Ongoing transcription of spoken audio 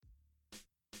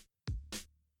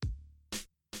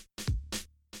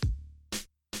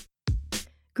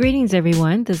Greetings,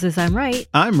 everyone. This is I'm Right.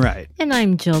 I'm Right. And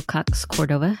I'm Jill Cox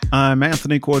Cordova. I'm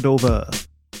Anthony Cordova.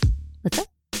 What's up?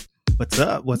 What's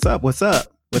up? What's up? What's up?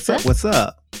 What's up? What's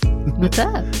up? What's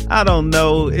up? I don't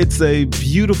know. It's a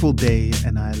beautiful day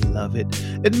and I love it.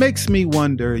 It makes me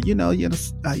wonder,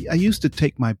 I used to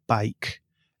take my bike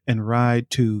and ride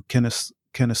to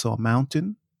Kennesaw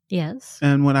Mountain. Yes.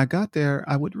 And when I got there,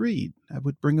 I would read. I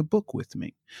would bring a book with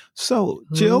me. So,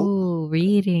 Jill. Ooh,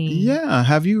 reading. Yeah.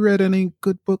 Have you read any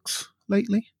good books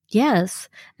lately? Yes.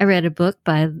 I read a book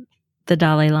by the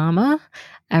Dalai Lama.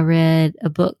 I read a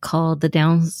book called The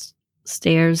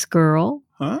Downstairs Girl.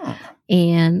 Oh.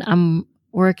 And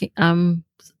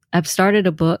I've started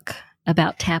a book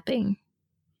about tapping.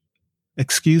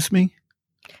 Excuse me?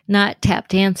 Not tap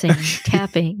dancing,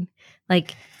 tapping.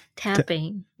 Like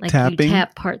tapping. Like tapping? You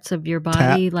tap parts of your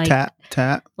body.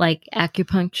 Tap. Like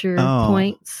acupuncture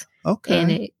points. Okay.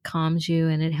 And it calms you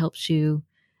and it helps you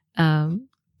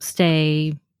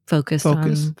stay focused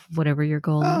on whatever your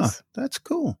goal is. That's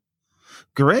cool.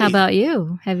 Great. How about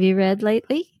you? Have you read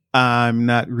lately? I'm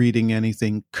not reading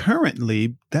anything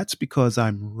currently. That's because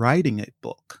I'm writing a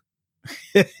book.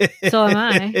 So am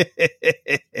I.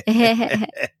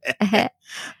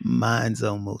 Mine's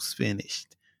almost finished.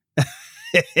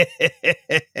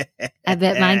 I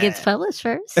bet mine gets published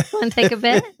first. Want to take a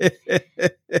bet?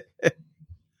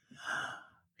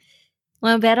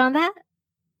 Want to bet on that?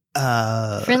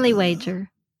 Friendly wager.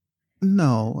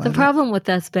 No. The problem with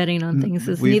us betting on things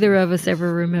is neither of us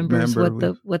ever remembers what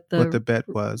the bet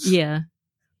was. Yeah.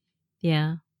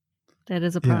 Yeah. That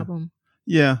is a problem.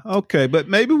 Yeah. Okay. But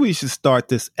maybe we should start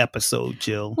this episode,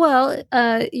 Jill. Well,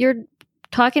 you're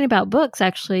talking about books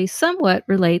actually somewhat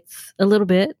relates a little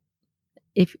bit,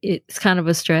 if it's kind of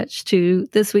a stretch, to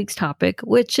this week's topic,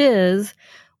 which is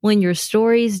when your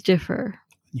stories differ.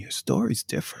 Your stories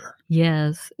differ.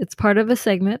 Yes. It's part of a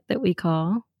segment that we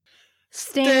call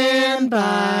Stand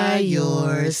by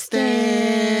Your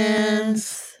Stance.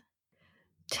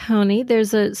 Tony,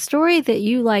 there's a story that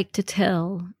you like to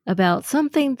tell about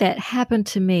something that happened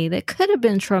to me that could have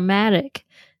been traumatic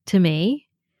to me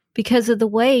because of the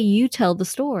way you tell the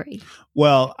story.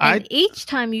 Well, each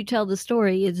time you tell the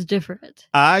story, it's different.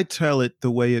 I tell it the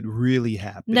way it really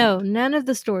happened. No, none of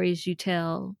the stories you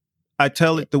tell. I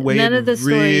tell it the way it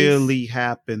really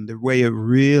happened, the way it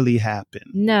really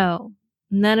happened. No,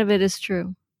 none of it is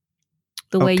true.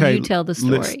 The way you tell the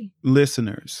story.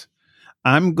 Listeners,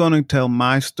 I'm going to tell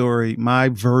my story, my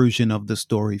version of the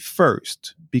story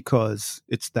first, because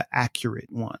it's the accurate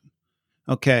one.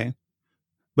 Okay.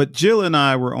 But Jill and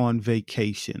I were on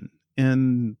vacation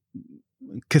in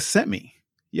Kissimmee.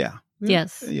 Yeah.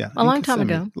 Yes. Yeah. A long time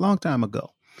ago. Long time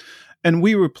ago. And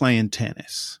we were playing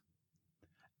tennis.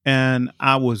 And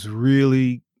I was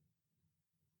really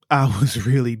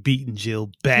beating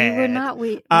Jill bad. You were not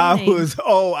winning. I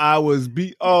was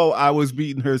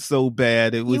beating her so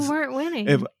bad. You weren't winning.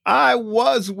 If I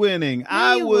was winning, No,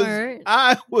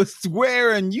 I was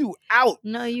wearing you out.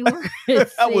 No, you weren't.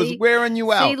 I was wearing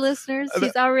you out. See, listeners,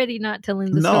 he's already not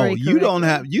telling the story correctly.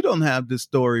 No, you don't have the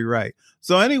story right.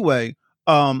 So anyway,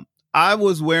 I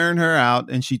was wearing her out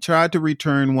and she tried to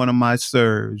return one of my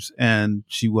serves and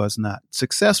she was not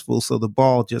successful. So the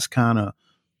ball just kind of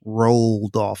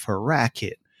rolled off her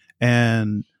racket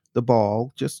and the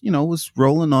ball just, was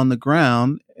rolling on the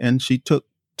ground and she took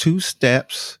 2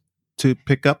 steps to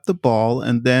pick up the ball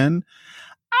and then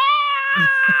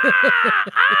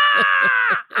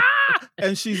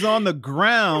and she's on the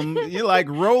ground, you're like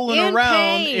rolling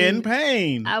around in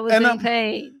pain. I was in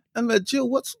pain. I'm like, Jill,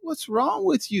 what's wrong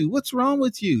with you? What's wrong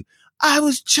with you? I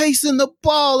was chasing the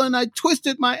ball and I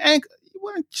twisted my ankle. You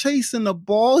weren't chasing the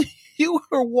ball. You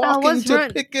were walking to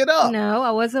pick it up. No,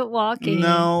 I wasn't walking.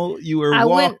 No, you were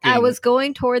walking. I was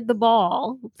going toward the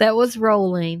ball that was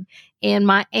rolling and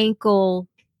my ankle,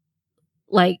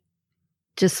 I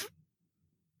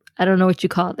don't know what you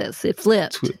call this. It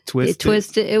flipped. Twisted. It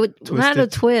twisted. It would not a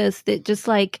twist. It just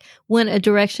went a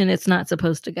direction it's not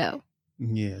supposed to go.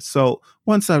 Yeah. So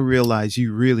once I realized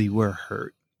you really were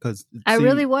hurt, because I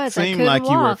really was. Seemed I couldn't like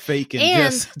walk. You were faking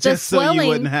and just so you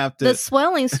wouldn't have to. The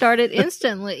swelling started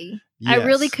instantly. Yes. I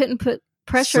really couldn't put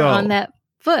pressure on that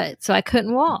foot, so I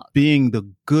couldn't walk. Being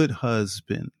the good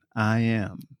husband I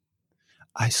am,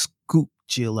 I scooped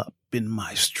Jill up in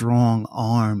my strong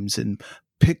arms and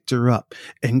picked her up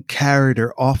and carried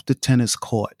her off the tennis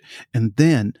court. And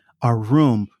then our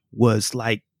room was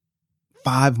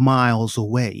 5 miles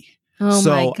away. Oh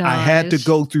so my gosh. I had to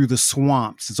go through the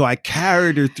swamps. So I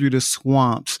carried her through the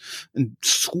swamps and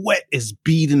sweat is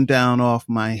beating down off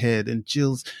my head and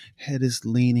Jill's head is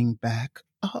leaning back.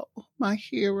 Oh, my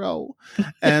hero.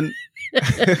 And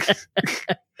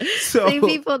So See,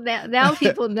 people now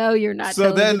people know you're not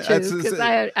telling the truth, 'cause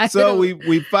I so don't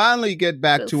we finally get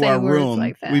back to say our words room.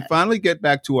 like that. We finally get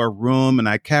back to our room, and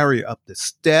I carry her up the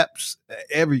steps,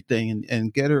 everything,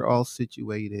 and get her all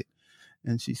situated.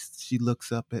 And she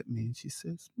looks up at me and she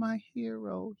says, "My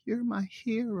hero, you're my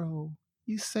hero.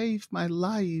 You saved my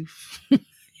life."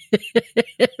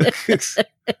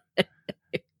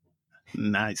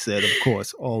 And I said, "Of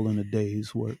course, all in a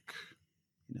day's work.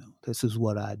 This is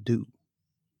what I do.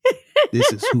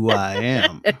 This is who I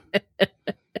am."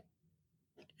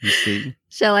 You see?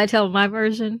 Shall I tell my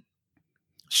version?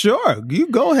 Sure, you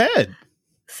go ahead.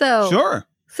 So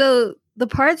the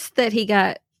parts that he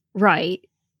got right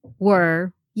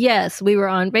were, yes, we were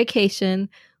on vacation.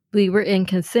 We were in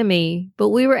Kissimmee, but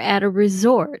we were at a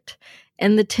resort,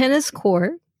 and the tennis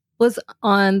court was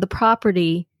on the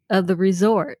property of the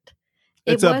resort.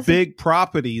 It's a big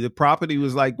property. The property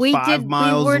was like 5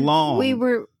 miles long.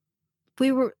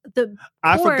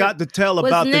 I forgot to tell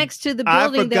about next to the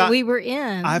building that we were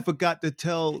in. I forgot to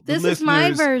tell the This listeners is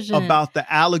my version about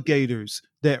the alligators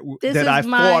that I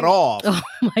fought off. Oh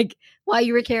my! While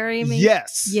you were carrying me?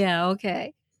 Yes. Yeah.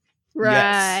 Okay.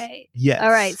 Right. Yes. All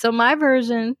right. So my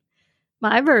version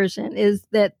is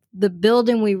that the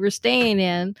building we were staying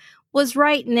in was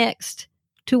right next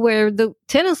to where the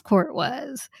tennis court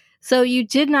was. So you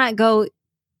did not go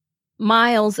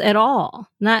miles at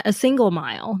all, not a single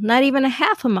mile, not even a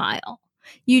half a mile.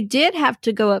 You did have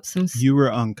to go up some. You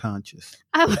were unconscious.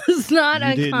 I was not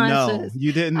unconscious.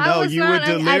 You didn't know. You were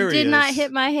delirious. I did not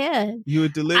hit my head. You were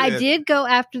delirious. I did go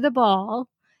after the ball,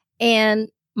 and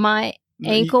my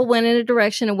ankle went in a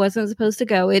direction it wasn't supposed to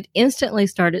go. It instantly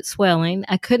started swelling.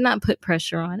 I could not put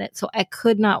pressure on it, so I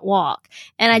could not walk.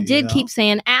 And I did keep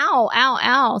saying, "Ow, ow,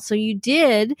 ow." So you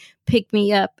did pick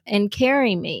me up and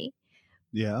carry me.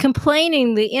 Yeah.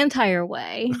 Complaining the entire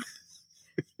way.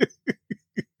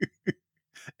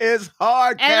 It's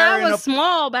hard carrying. And I was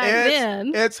small back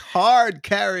then. It's hard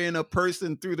carrying a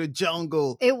person through the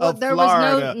jungle of there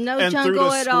Florida was no and jungle through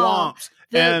the at swamps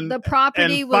all. The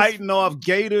property and was fighting off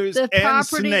gators and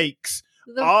snakes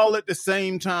all at the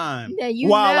same time.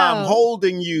 While I'm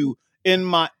holding you in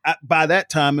my. By that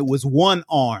time, it was one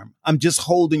arm. I'm just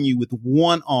holding you with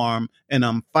one arm, and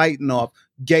I'm fighting off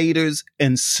gators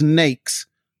and snakes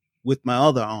with my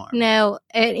other arm. Now,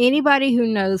 anybody who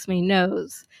knows me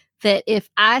knows that if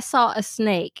I saw a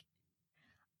snake,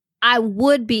 I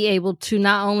would be able to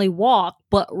not only walk,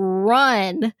 but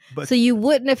run. So you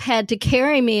wouldn't have had to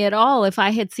carry me at all if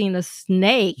I had seen a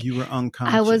snake. You were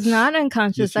unconscious. I was not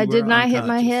unconscious. Yes, I did not hit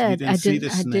my head. I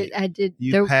did.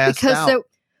 You passed out.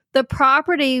 The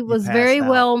property was very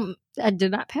well. I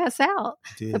did not pass out.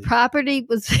 The property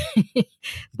was very.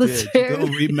 You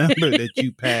don't remember that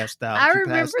you passed out. I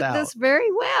remember this very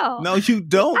well. No, you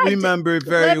don't remember it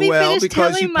very well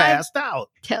because you passed out.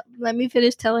 Let me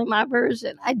finish telling my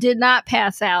version. I did not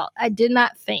pass out. I did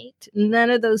not faint. None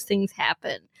of those things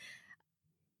happened.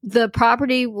 The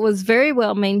property was very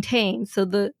well maintained. So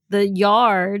the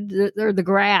yard or the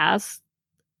grass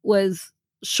was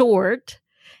short.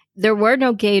 There were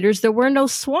no gators. There were no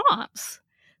swamps.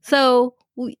 So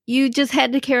you just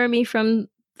had to carry me from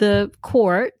the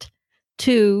court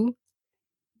to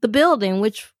the building,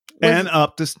 which was, and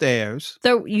up the stairs.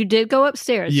 So you did go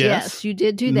upstairs. Yes, you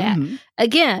did do that. Mm-hmm.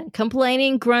 Again,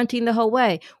 complaining, grunting the whole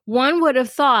way. One would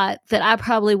have thought that I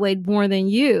probably weighed more than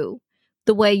you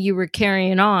the way you were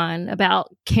carrying on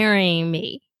about carrying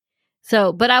me.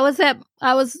 So, but I was at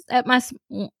my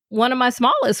one of my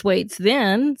smallest weights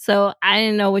then, so I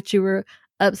didn't know what you were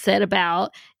upset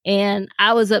about, and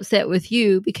I was upset with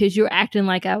you because you were acting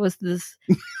like I was this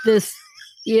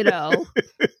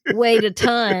weighed a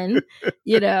ton,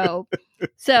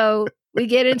 So we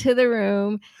get into the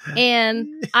room, and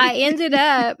I ended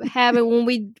up having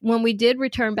when we did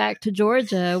return back to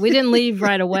Georgia, we didn't leave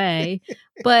right away,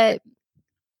 but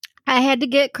I had to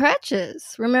get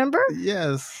crutches. Remember?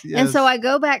 Yes. And so I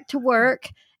go back to work.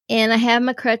 And I have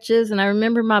my crutches, and I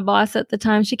remember my boss at the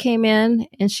time, she came in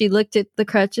and she looked at the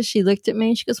crutches. She looked at me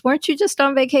and she goes, "Weren't you just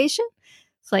on vacation?"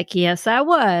 It's like, "Yes, I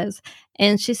was."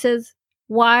 And she says,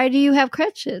 "Why do you have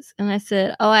crutches?" And I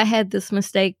said, "Oh, I had this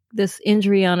mistake, this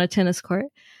injury on a tennis court."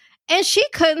 And she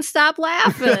couldn't stop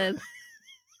laughing.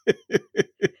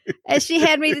 And she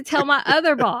had me to tell my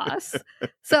other boss.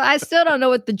 So I still don't know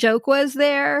what the joke was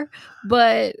there,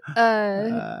 but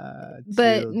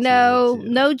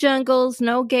no jungles,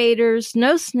 no gators,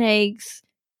 no snakes,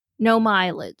 no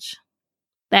mileage.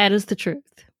 That is the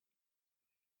truth.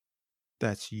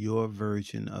 That's your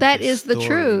version of that is the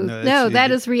truth. No,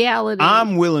 that is reality.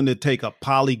 I'm willing to take a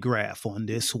polygraph on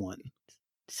this one.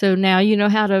 So now you know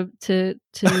how to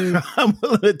I'm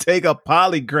willing to take a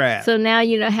polygraph. So now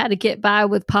you know how to get by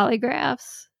with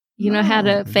polygraphs? You know how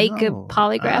to fake a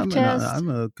polygraph test? I'm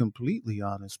a completely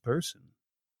honest person.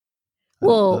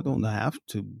 Well, I don't have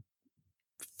to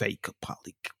fake a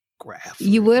polygraph.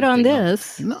 You would on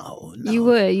this. No. You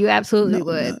would. You absolutely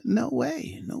would. No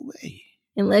way.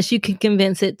 Unless you can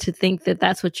convince it to think that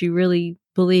that's what you really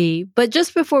believe. But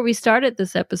just before we started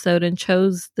this episode and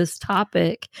chose this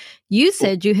topic, you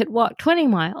said you had walked 20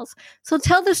 miles. So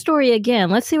tell the story again.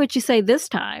 Let's see what you say this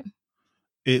time.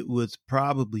 It was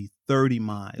probably 30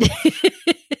 miles.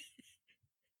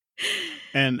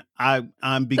 And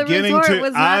I'm beginning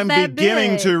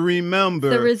to remember.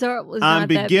 The resort was not that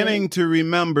big. I'm beginning to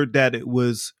remember that it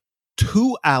was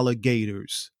 2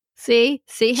 alligators. See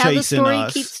how the story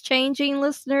keeps changing,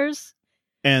 listeners?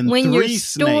 And when 3 your snakes.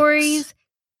 Stories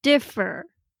differ.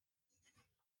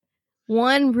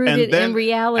 One rooted in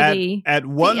reality,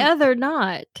 the other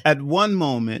not. At one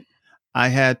moment, I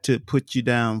had to put you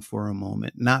down for a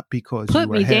moment, not because put you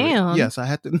were me heavy. down. Yes, I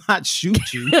had to not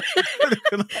shoot you.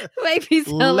 Maybe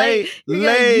so. I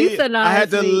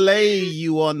had to lay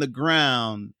you on the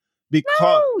ground because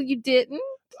no, you didn't.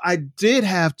 I did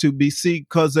have to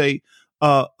because a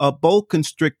boa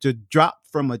constrictor dropped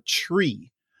from a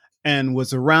tree and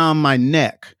was around my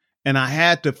neck, and I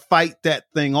had to fight that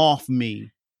thing off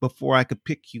me before I could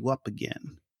pick you up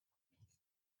again.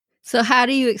 So how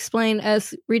do you explain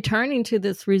us returning to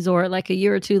this resort like a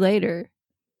year or two later?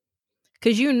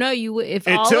 Because you know you would if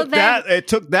it took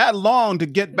that long to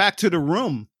get back to the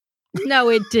room. No,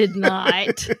 it did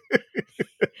not.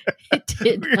 It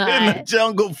did not. We were in the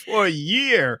jungle for a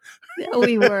year.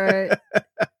 We were.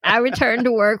 I returned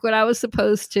to work when I was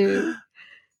supposed to.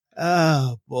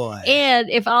 Oh boy. And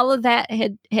if all of that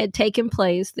had taken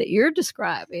place that you're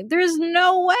describing, there's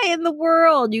no way in the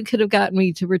world you could have gotten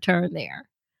me to return there.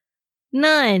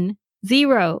 None.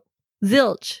 Zero.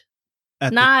 Zilch.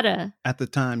 Nada. At the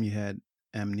time you had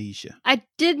amnesia. I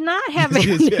did not have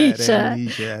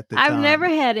amnesia. At the I've time. never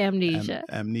had amnesia.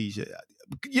 Amnesia.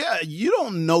 Yeah, you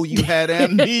don't know you had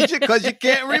amnesia because you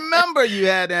can't remember you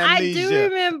had amnesia. I do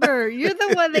remember. You're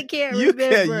the one that can't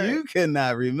remember. You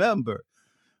cannot remember.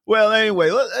 Well,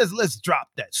 anyway, let's drop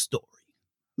that story.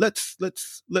 Let's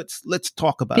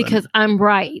talk about it. Because I'm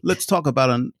right. Let's talk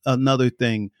about another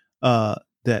thing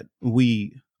that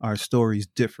our stories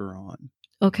differ on.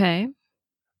 Okay.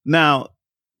 Now,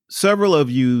 several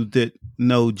of you that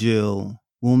know Jill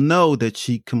will know that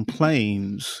she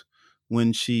complains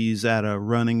when she's at a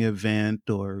running event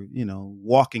or,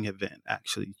 walking event.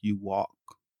 Actually, you walk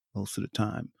most of the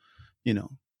time,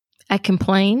 I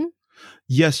complain?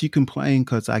 Yes, you complain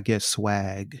because I get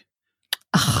swag.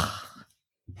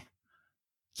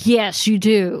 Yes, you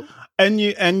do. And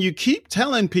you keep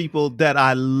telling people that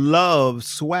I love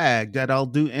swag, that I'll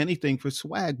do anything for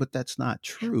swag, but that's not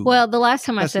true. Well, the last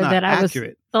time I said that I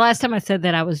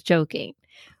was joking.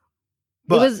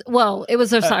 But, it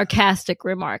was a sarcastic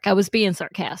remark. I was being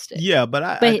sarcastic. Yeah,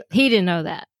 but he didn't know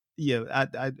that. Yeah,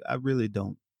 I really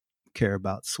don't care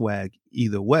about swag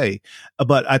either way.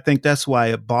 But I think that's why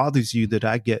it bothers you that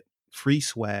I get free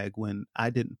swag when I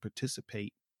didn't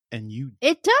participate. And you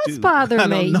it does bother me. I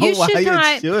don't know why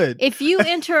it should. If you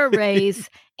enter a race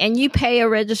and you pay a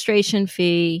registration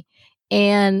fee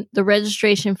and the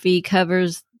registration fee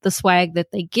covers the swag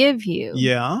that they give you.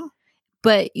 Yeah.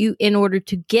 But in order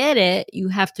to get it, you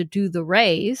have to do the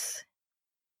race,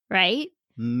 right?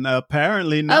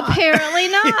 Apparently not.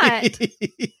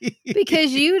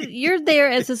 Because you're there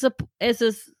as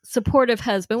a supportive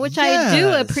husband, which I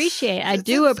do appreciate. I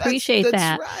do appreciate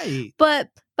that. Right. But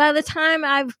by the time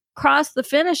I've crossed the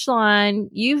finish line,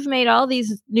 you've made all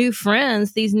these new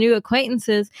friends, these new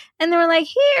acquaintances, and they're like,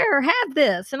 "Here, have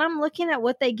this." And I'm looking at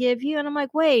what they give you, and I'm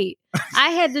like, "Wait, I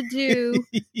had to do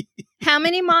how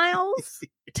many miles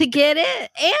to get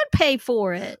it and pay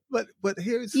for it?" But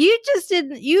here's you just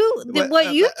didn't.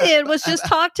 What you did was just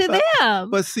talk to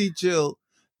them. But see, Jill,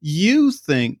 you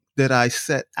think that I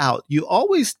set out. You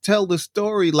always tell the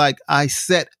story like I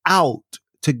set out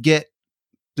to get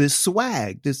this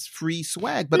swag, this free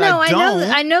swag, but no, I don't.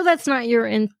 I know that's not you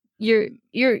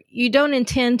don't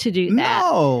intend to do that.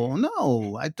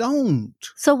 No, I don't.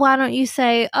 So why don't you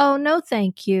say, "Oh, no,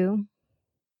 thank you"?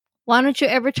 Why don't you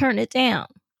ever turn it down?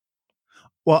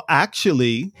 Well,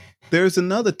 actually, there's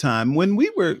another time when we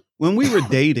were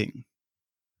dating.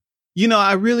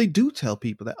 I really do tell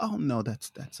people that, "Oh no,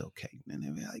 that's okay."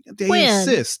 And they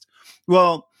insist.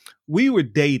 Well, we were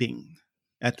dating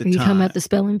at the time. Are you talking about the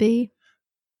spelling bee?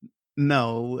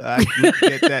 No, we can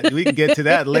get that. We can get to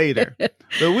that later.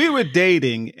 But we were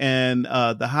dating, and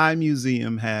the High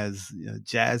Museum has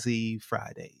Jazzy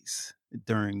Fridays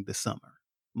during the summer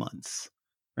months,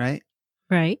 right?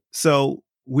 Right. So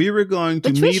we were going to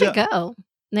Which meet we should up. go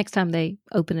next time they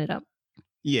open it up.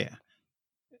 Yeah.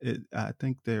 I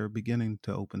think they're beginning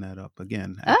to open that up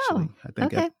again, actually. I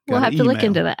think okay. We'll have to look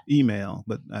into that. Email,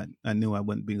 but I knew I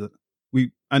wouldn't be.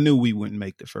 I knew we wouldn't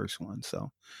make the first one,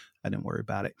 so I didn't worry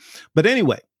about it. But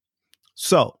anyway,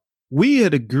 so we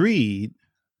had agreed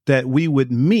that we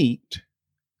would meet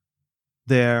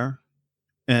there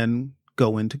and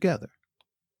go in together.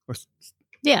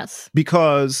 Yes.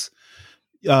 Because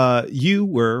you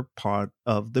were part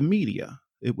of the media.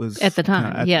 It was at the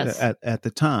time, yes. At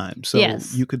the time, so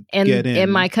yes. you could get in.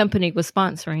 And my company was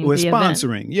sponsoring.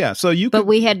 Sponsoring, yeah. So you, but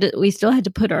we still had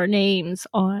to put our names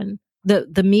on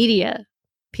the media.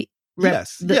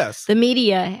 Yes. The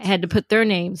media had to put their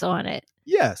names on it.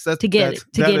 Yes, to get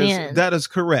in. That is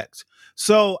correct.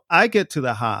 So I get to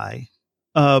the High,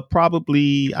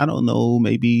 probably, I don't know,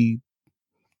 maybe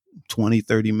 20,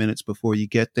 30 minutes before you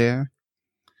get there.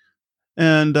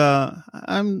 And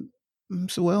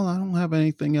so, well, I don't have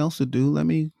anything else to do. Let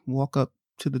me walk up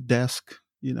to the desk,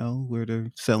 where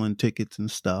they're selling tickets and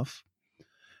stuff.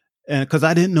 And because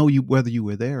I didn't know whether you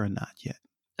were there or not yet.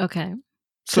 Okay.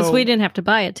 Because we didn't have to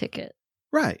buy a ticket.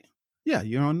 Right. Yeah,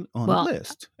 you're on the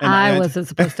list. And I wasn't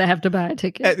supposed to have to buy a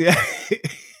ticket.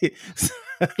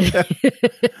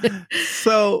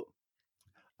 So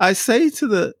I say to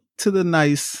the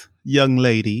nice young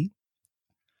lady,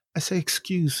 I say,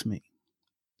 excuse me.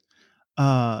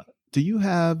 Do you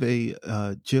have a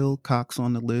Jill Cox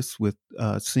on the list with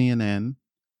CNN?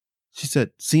 She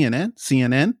said,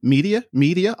 CNN,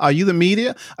 media. Are you the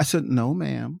media? I said, no,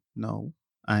 ma'am. No,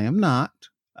 I am not.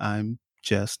 I'm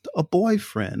just a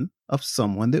boyfriend of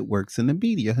someone that works in the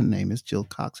media. Her name is Jill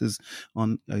Cox. Is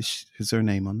her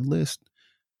name on the list?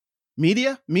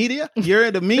 Media? You're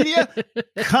in the media?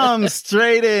 Come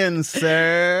straight in,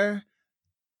 sir.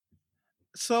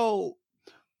 So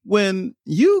when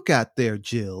you got there,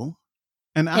 Jill,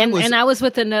 and I was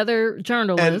with another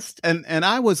journalist, and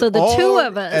I was, so the two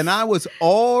of us, and I was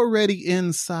already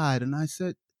inside, and I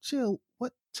said, Jill,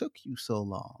 what took you so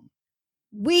long?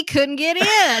 We couldn't get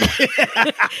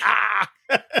in.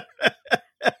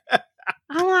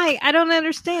 I'm like, I don't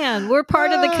understand. We're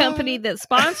part of the company that's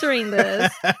sponsoring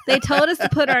this. They told us to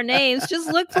put our names. Just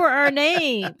look for our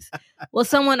names. Well,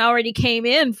 someone already came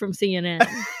in from CNN.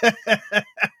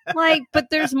 Like, but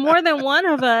there's more than one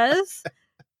of us.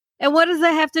 And what does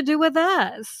that have to do with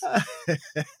us?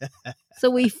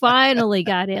 So we finally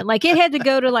got in. Like, it had to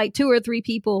go to like 2 or 3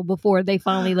 people before they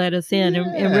finally let us in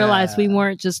and realized we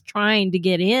weren't just trying to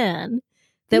get in,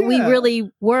 that we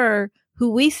really were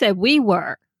who we said we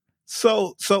were.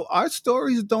 So our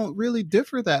stories don't really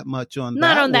differ that much on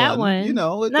not that on that one.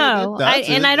 No.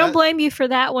 I don't blame you for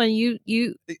that one.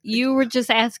 You were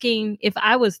just asking if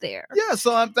I was there. Yeah,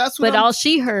 so that's what. But all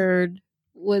she heard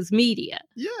was media.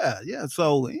 Yeah.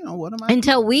 So what am I?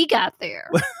 Until we got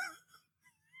there.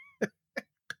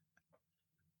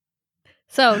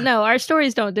 So no, our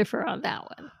stories don't differ on that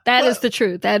one. That is the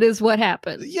truth. That is what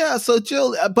happened. Yeah. So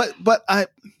Jill, but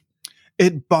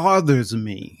it bothers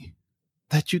me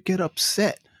that you get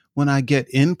upset when I get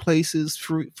in places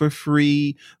for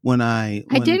free. When I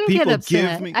didn't get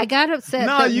upset. I got upset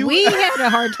that we had a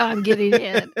hard time getting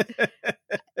in.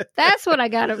 That's what I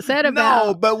got upset about.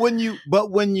 No, but when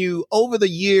you over the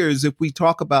years, if we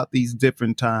talk about these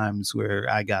different times where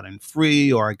I got in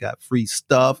free or I got free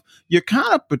stuff, you're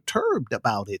kind of perturbed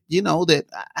about it.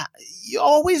 That you're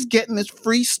always getting this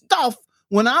free stuff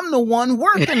when I'm the one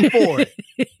working for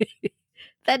it.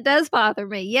 That does bother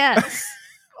me. Yes.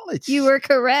 You were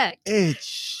correct.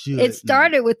 It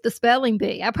started with the spelling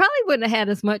bee. I probably wouldn't have had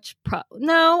as much.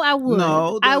 No, I would.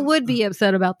 No, I would be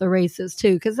upset about the races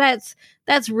too, because that's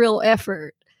real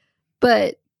effort.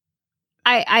 But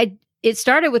it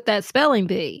started with that spelling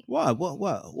bee. What?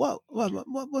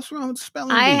 What's wrong with the spelling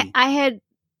bee? I had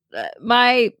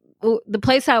the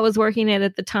place I was working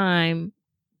at the time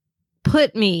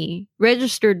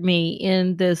registered me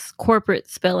in this corporate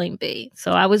spelling bee.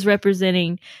 So I was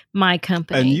representing my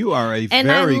company. And you are I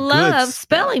love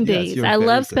spelling bees. I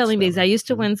love spelling bees. I used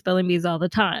to win spelling bees all the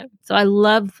time. So I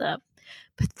love them.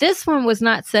 But this one was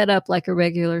not set up like a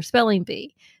regular spelling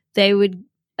bee. They would,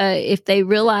 if they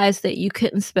realized that you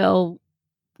couldn't spell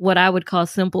what I would call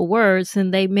simple words,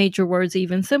 and they made your words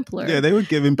even simpler. Yeah, they were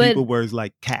giving people words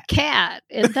like cat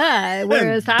and duh,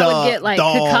 whereas I would get like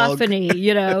dog. Cacophony,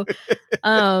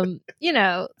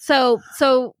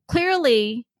 So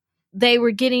clearly they were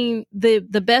getting the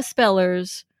best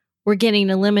spellers were getting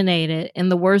eliminated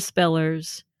and the worst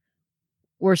spellers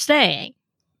were staying.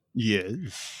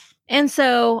 Yes. And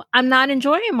so I'm not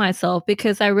enjoying myself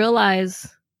because I realize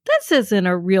this isn't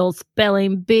a real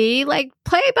spelling bee. Like,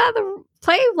 play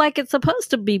like it's supposed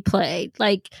to be played.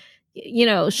 Like,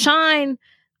 shine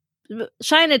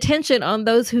attention on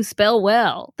those who spell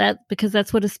well. Because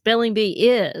that's what a spelling bee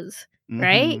is,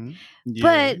 right? Yes.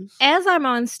 But as I'm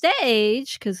on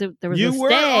stage, because there was a stage. You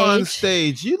were on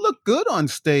stage. You look good on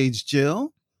stage,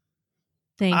 Jill.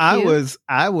 Thank you.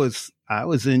 I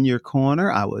was in your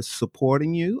corner. I was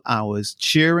supporting you. I was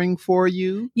cheering for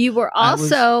you. You were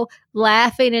also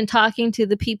laughing and talking to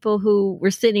the people who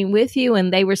were sitting with you,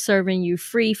 and they were serving you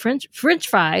free French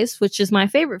fries, which is my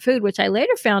favorite food, which I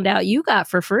later found out you got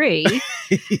for free.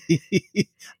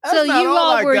 So you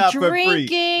all were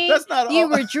drinking. That's not all. You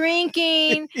were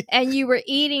drinking and you were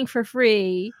eating for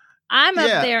free. I'm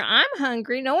up there. I'm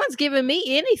hungry. No one's giving me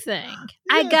anything.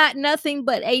 Yeah. I got nothing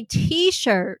but a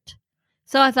T-shirt.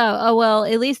 So I thought, oh, well,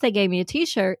 at least they gave me a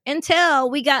T-shirt until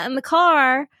we got in the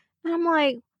car. And I'm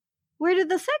like, where did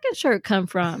the second shirt come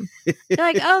from? They're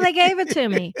like, oh, they gave it to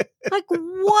me. Like,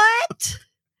 what?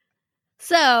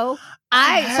 So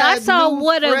I saw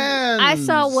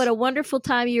what a wonderful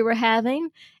time you were having.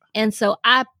 And so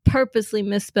I purposely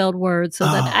misspelled words so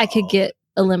that I could get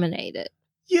eliminated.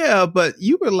 Yeah, but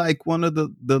you were like one of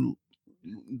the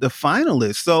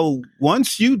finalists. So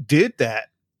once you did that,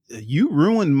 you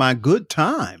ruined my good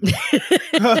time.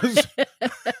 Because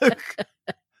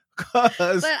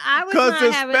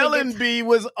the spelling bee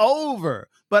was over.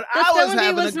 But I was having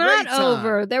a great time. The spelling bee was not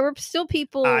over. There were still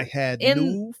people. I had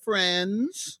new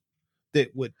friends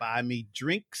that would buy me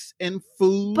drinks and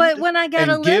food. But when I got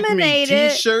eliminated, give me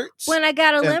T-shirts. When I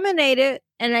got eliminated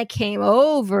and I came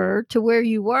over to where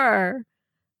you were,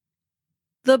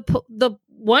 the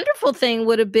wonderful thing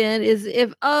would have been is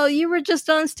if you were just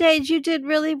on stage, you did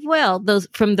really well. Those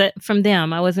from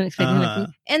them, I wasn't expecting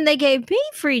anything, and they gave me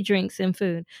free drinks and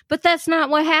food. But that's not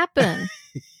what happened.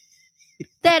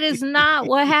 That is not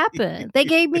what happened. They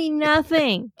gave me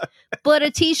nothing but a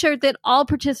T-shirt that all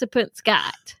participants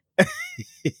got.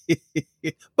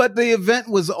 But the event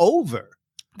was over.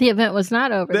 The event was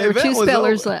not over. There were two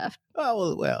spellers left.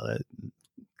 Oh well.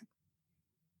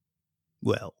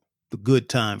 The good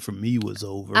time for me was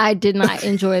over. I did not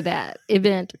enjoy that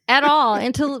event at all.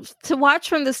 And to watch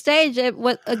from the stage at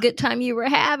what a good time you were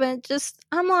having,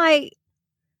 I'm like,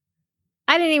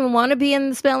 I didn't even want to be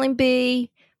in the spelling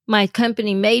bee. My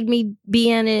company made me be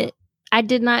in it. I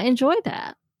did not enjoy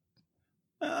that.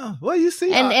 Well, you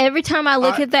see. And every time I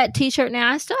look at that T-shirt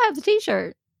now, I still have the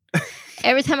T-shirt.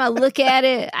 Every time I look at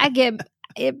it,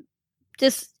 it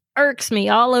just irks me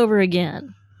all over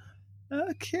again.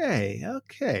 Okay.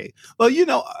 Well,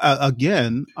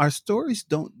 again, our stories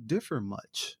don't differ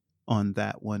much on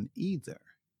that one either.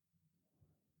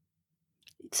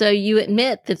 So you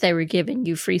admit that they were giving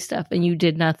you free stuff and you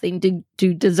did nothing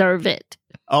to deserve it.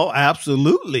 Oh,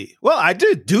 absolutely. Well, I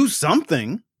did do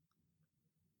something.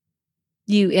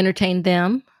 You entertained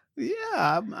them?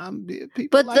 Yeah,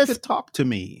 people like to talk to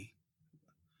me.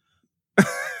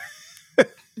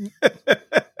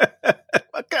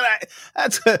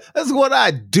 That's what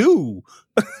I do.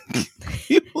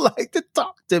 People like to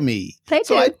talk to me. They do.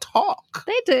 So I talk.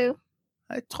 They do.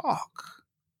 I talk.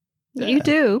 Yeah. You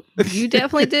do. You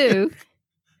definitely do.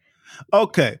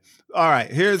 Okay. All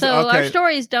right. Our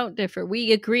stories don't differ.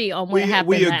 We agree on what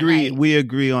happened. We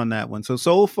agree on that one.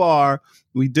 So far,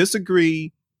 we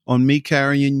disagree on me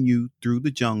carrying you through the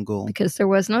jungle. Because there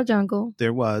was no jungle.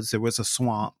 There was a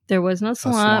swamp. There was no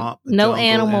swamp. No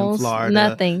animals. Florida,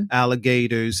 nothing.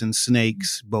 Alligators and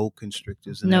snakes, boa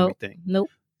constrictors and everything. Nope.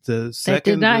 That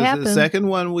did not happen. The second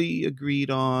one we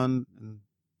agreed on, and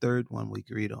third one we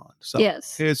agreed on. So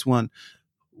yes. Here's one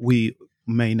we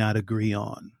may not agree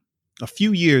on. A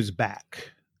few years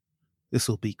back, this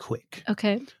will be quick.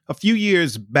 Okay. A few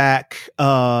years back,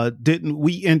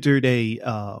 we entered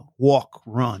a walk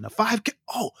run, a 5K.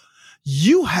 Oh,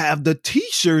 you have the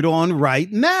T-shirt on right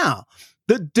now.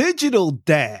 The Digital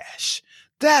Dash.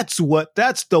 That's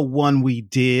the one we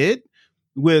did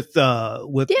with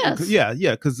yes.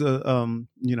 Yeah, because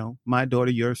my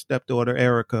daughter, your stepdaughter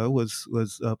Erica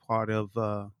was a part of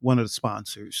one of the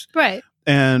sponsors. Right.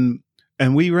 And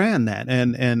we ran that,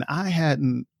 and I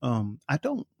hadn't. I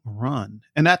don't run,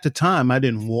 and at the time I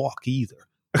didn't walk either.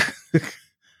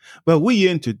 But we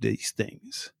entered these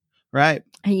things, right?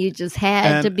 And you just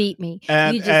had to beat me.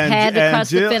 You just had to cross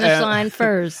the finish line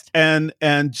first. And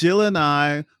Jill and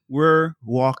I were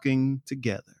walking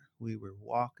together. We were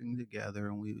walking together,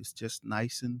 and we was just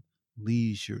nice and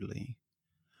leisurely.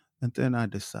 And then I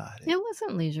decided it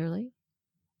wasn't leisurely.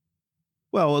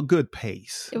 Well, a good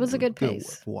pace. It was a good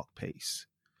pace. Walk pace.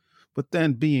 But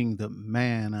then being the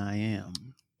man I am,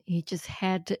 you just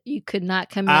had to, you could not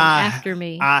come in after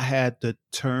me. I had to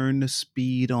turn the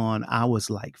speed on. I was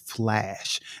like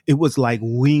Flash. It was like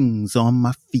wings on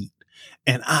my feet.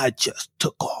 And I just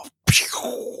took off.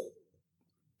 Pew,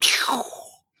 pew,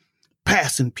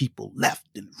 passing people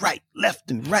left and right, left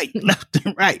and right, left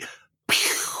and right.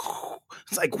 Pew.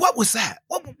 It's like, what was that?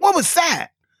 What was that?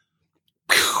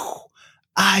 Pew.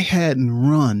 I hadn't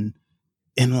run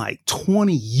in like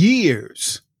 20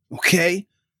 years. Okay.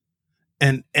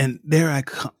 And there I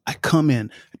come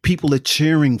in. People are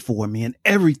cheering for me and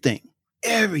everything.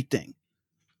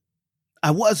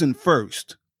 I wasn't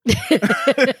first.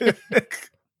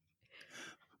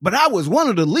 But I was one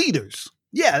of the leaders.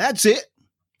 Yeah, that's it.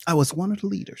 I was one of the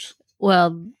leaders.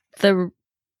 Well, the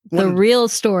real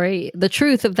story, the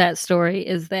truth of that story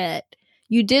is that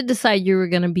you did decide you were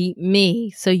going to beat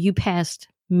me, so you passed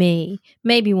me,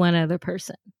 maybe one other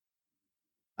person,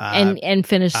 and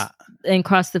finished and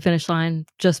crossed the finish line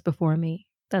just before me.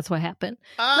 That's what happened.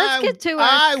 Let's get to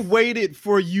I waited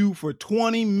for you for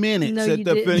 20 minutes no, at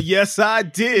the finish. Yes, I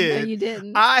did. No, you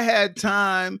didn't. I had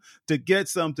time to get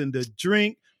something to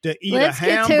drink, to eat Let's a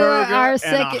hamburger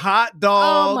and a hot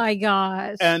dog. Oh my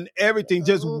gosh. And everything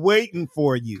just waiting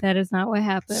for you. That is not what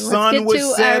happened. Sun Let's get was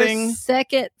to setting. our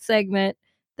second segment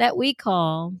that we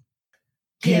call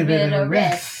Give It a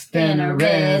Rest and a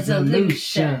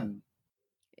Resolution.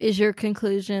 Is your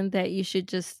conclusion that you should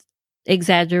just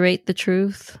exaggerate the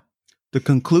truth? The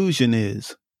conclusion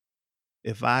is,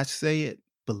 if I say it,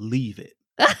 believe it.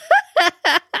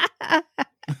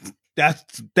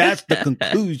 That's the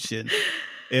conclusion.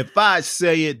 If I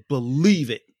say it, believe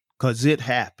it, because it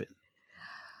happened.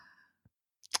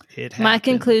 It happened. My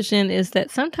conclusion is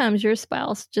that sometimes your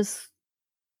spouse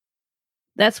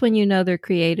that's when you know they're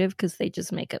creative, because they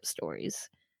just make up stories.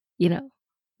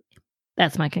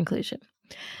 That's my conclusion.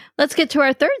 Let's get to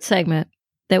our third segment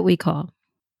that we call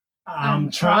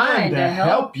I'm trying to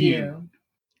help you.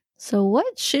 So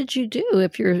what should you do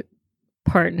if your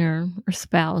partner or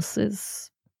spouse is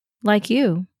like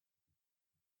you?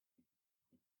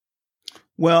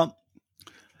 Well,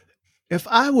 if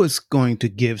I was going to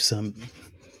give some,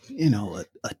 a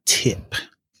tip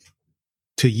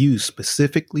to you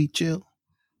specifically, Jill.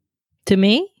 To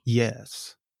me?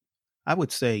 Yes. I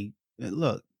would say,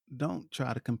 look, don't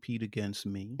try to compete against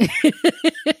me.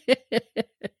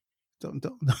 Don't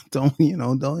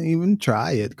even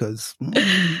try it, because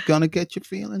you're going to get your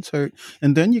feelings hurt.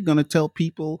 And then you're going to tell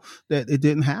people that it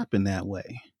didn't happen that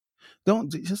way.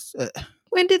 Don't just...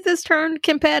 when did this turn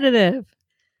competitive?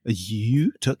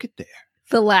 You took it there.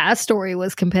 The last story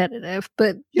was competitive,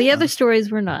 but the other stories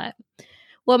were not.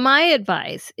 Well, my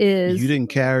advice is... You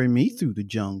didn't carry me through the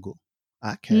jungle.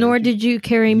 Nor did you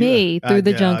carry me through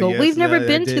the jungle. Yes, we've never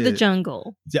been to the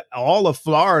jungle. All of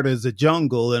Florida is a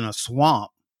jungle and a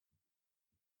swamp.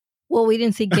 Well, we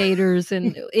didn't see gators,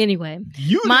 and anyway.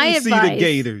 You didn't see the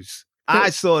gators.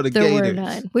 I saw the gators. There were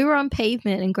none. We were on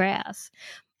pavement and grass.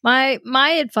 My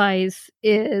advice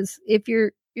is, if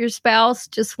your spouse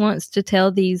just wants to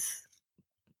tell these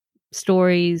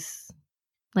stories,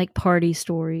 like party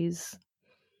stories,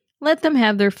 let them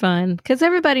have their fun, because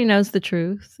everybody knows the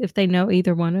truth. If they know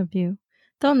either one of you,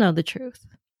 they'll know the truth.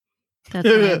 That's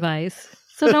my advice.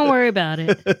 So don't worry about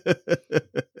it.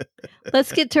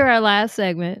 Let's get to our last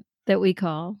segment that we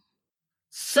call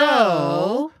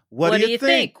So what do you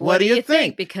think? What do you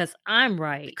think? Because I'm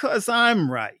right. Because I'm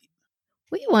right.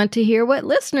 We want to hear what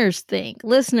listeners think.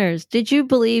 Listeners, did you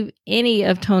believe any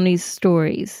of Tony's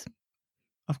stories?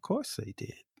 Of course they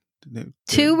did.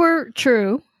 Two were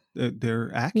true.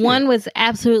 They're accurate. One was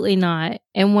absolutely not,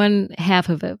 and one half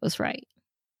of it was right.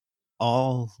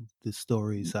 All the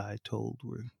stories I told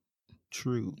were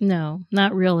true. No,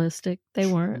 not realistic. They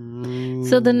weren't.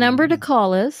 So the number to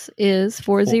call us is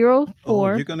 404. Oh,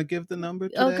 you're going to give the number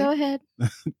today? Oh, go ahead.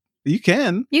 You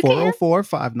can. You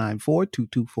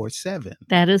 404-594-2247.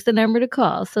 That is the number to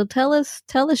call. So tell us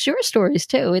your stories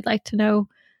too. We'd like to know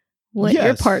what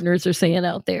your partners are saying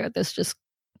out there that's just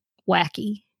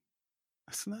wacky.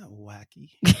 It's not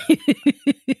wacky.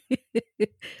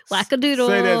 Wackadoodle.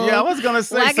 Say that. Yeah, I was going to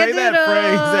say that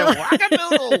phrase. That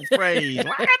wackadoodle phrase.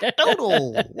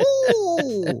 Wackadoodle.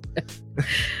 Woo.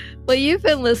 Well, you've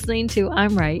been listening to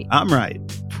I'm Right. I'm Right.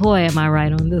 Boy, am I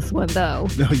right on this one, though.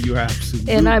 No, you're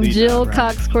absolutely And I'm Jill right.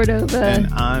 Cox Cordova. And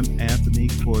I'm Anthony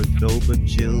Cordova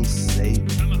Jill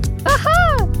Saban.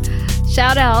 Aha!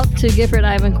 Shout out to Gifford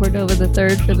Ivan Cordova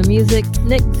III for the music,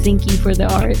 Nick Zinke for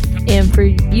the art, and for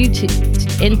you two,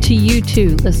 and to you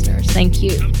too, listeners. Thank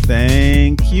you.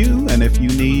 Thank you. And if you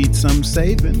need some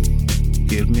saving,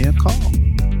 give me a call.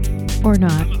 Or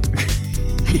not.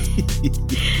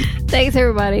 Thanks,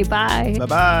 everybody. Bye.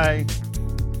 Bye-bye.